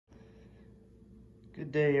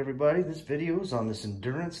Good day, everybody. This video is on this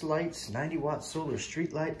Endurance Lights 90-watt solar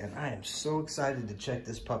street light, and I am so excited to check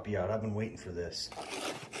this puppy out. I've been waiting for this.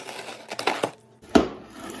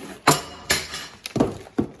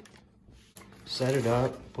 Set it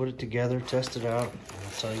up, put it together, test it out, and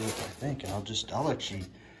I'll tell you what I think, and I'll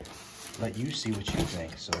let you see what you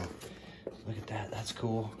think. So look at that, that's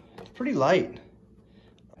cool. It's pretty light.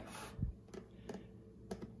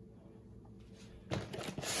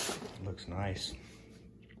 Looks nice.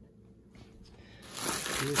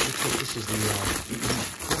 This is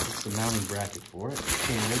the mounting bracket for it.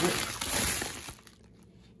 Came with it.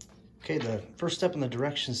 Okay, the first step in the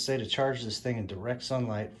directions say to charge this thing in direct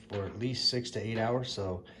sunlight for at least 6 to 8 hours.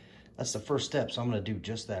 So that's the first step. So I'm going to do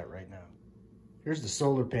just that right now. Here's the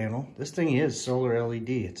solar panel. This thing is solar LED.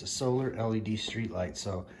 It's a solar LED street light.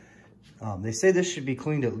 So they say this should be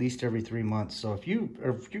cleaned at least every 3 months. So if you're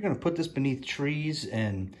going to put this beneath trees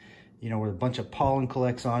and where a bunch of pollen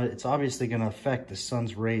collects on it, it's obviously going to affect the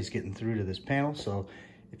sun's rays getting through to this panel. So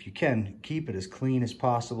if you can, keep it as clean as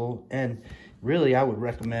possible. And really, I would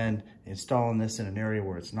recommend installing this in an area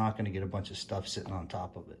where it's not going to get a bunch of stuff sitting on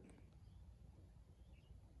top of it.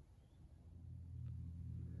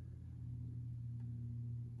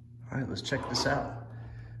 All right, let's check this out.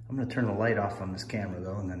 I'm going to turn the light off on this camera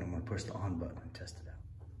though, and then I'm going to push the on button and test it out.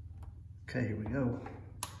 Okay, here we go.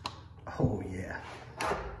 Oh yeah.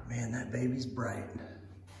 Man, that baby's bright.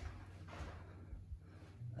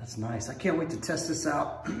 That's nice. I can't wait to test this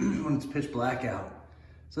out when it's pitch black out.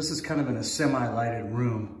 So this is kind of in a semi-lighted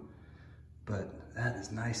room, but that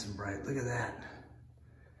is nice and bright. Look at that.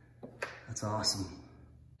 That's awesome.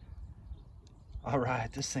 All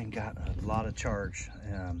right, this thing got a lot of charge.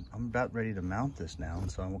 I'm about ready to mount this now,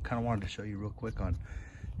 and so I kind of wanted to show you real quick on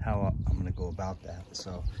how I'm gonna go about that.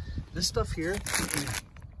 So this stuff here,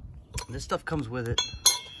 this stuff comes with it.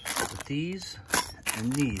 With these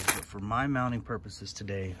and these, but for my mounting purposes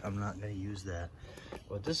today, I'm not going to use that.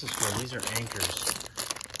 What this is for, these are anchors.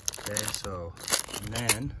 Okay, so, and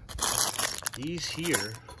then these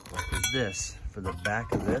here are for this, for the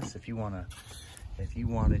back of this. If you wanted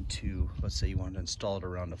to, let's say you wanted to install it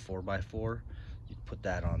around a 4x4, you'd put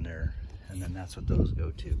that on there, and then that's what those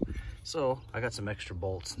go to. So I got some extra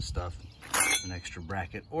bolts and stuff, an extra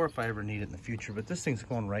bracket, or if I ever need it in the future, but this thing's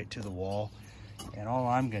going right to the wall. And all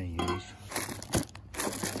I'm going to use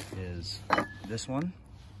is this one,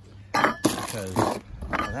 because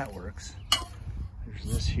how that works, there's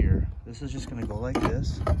this here. This is just going to go like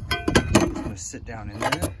this. It's going to sit down in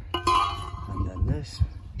there, and then this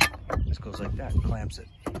goes like that, clamps it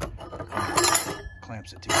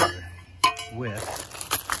together with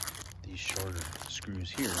these shorter screws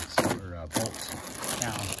here, or bolts.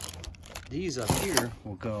 Now, these up here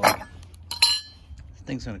will go.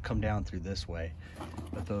 Thing's going to come down through this way,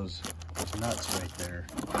 but those nuts right there,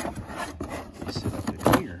 they sit up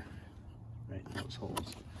in here, right in those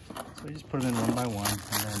holes. So we just put them in one by one,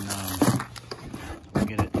 and then we'll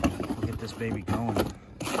get this baby going.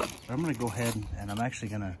 So I'm going to go ahead, and I'm going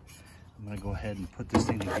to go ahead and put this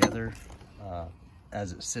thing together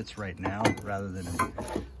as it sits right now, rather than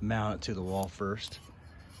mount it to the wall first.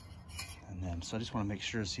 And then, so I just want to make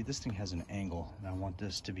sure, see, this thing has an angle, and I want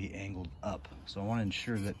this to be angled up. So I want to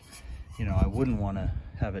ensure that, I wouldn't want to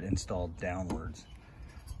have it installed downwards.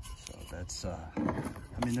 So that's, I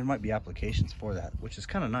mean, there might be applications for that, which is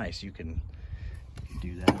kind of nice. You can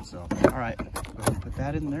do that. So, all right, go ahead and put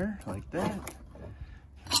that in there like that.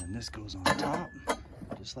 And then this goes on top,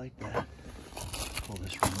 just like that. Pull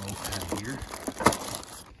this remote out of here.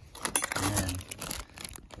 And then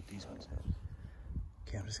put these ones in.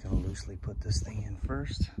 Okay, I'm just going to loosely put this thing in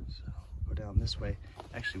first. So go down this way.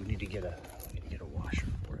 Actually, we need to get a washer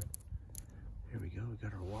for it. Here we go. We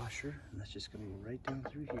got our washer, and that's just going to go right down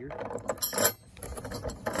through here.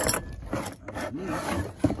 Underneath,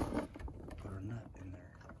 put our nut in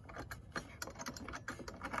there.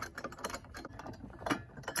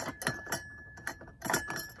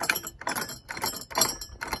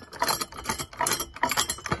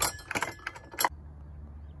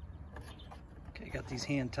 Got these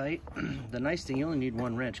hand tight. The nice thing, you only need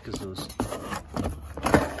one wrench because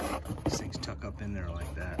these things tuck up in there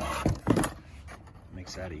like that.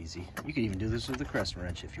 Makes that easy. You can even do this with a crescent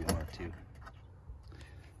wrench if you want to.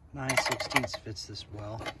 9/16 fits this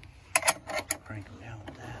well. Crank them down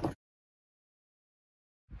with that.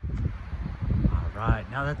 All right,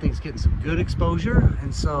 now that thing's getting some good exposure,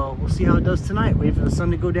 and so we'll see how it does tonight. Wait for the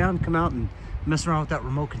sun to go down, come out and mess around with that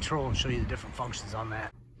remote control and show you the different functions on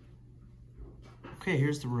that. Okay,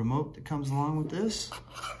 here's the remote that comes along with this.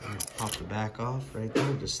 Pop the back off right there,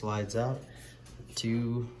 it just slides out.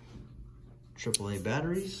 2 AAA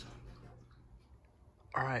batteries.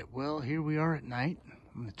 All right, well, here we are at night.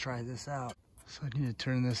 I'm gonna try this out. So I need to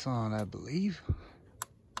turn this on, I believe.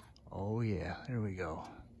 Oh yeah, there we go.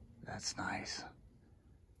 That's nice.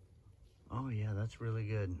 Oh yeah, that's really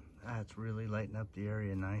good. That's really lighting up the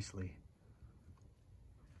area nicely.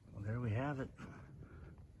 Well, there we have it.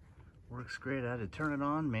 Works great. I had to turn it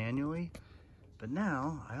on manually, but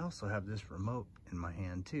now I also have this remote in my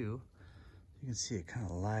hand too. You can see it kind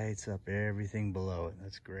of lights up everything below it.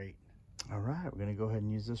 That's great. All right, we're gonna go ahead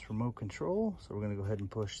and use this remote control. So we're gonna go ahead and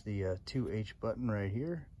push the 2H button right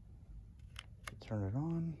here to turn it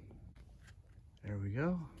on. There we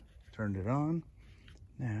go, turned it on.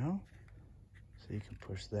 Now, so you can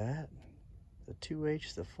push that. The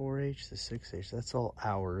 2H, the 4H, the 6H, that's all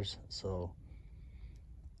hours. So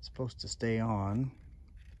it's supposed to stay on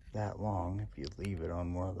that long if you leave it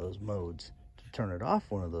on one of those modes. To turn it off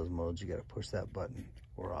one of those modes, you gotta push that button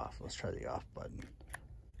or off. Let's try the off button.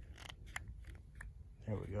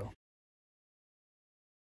 There we go.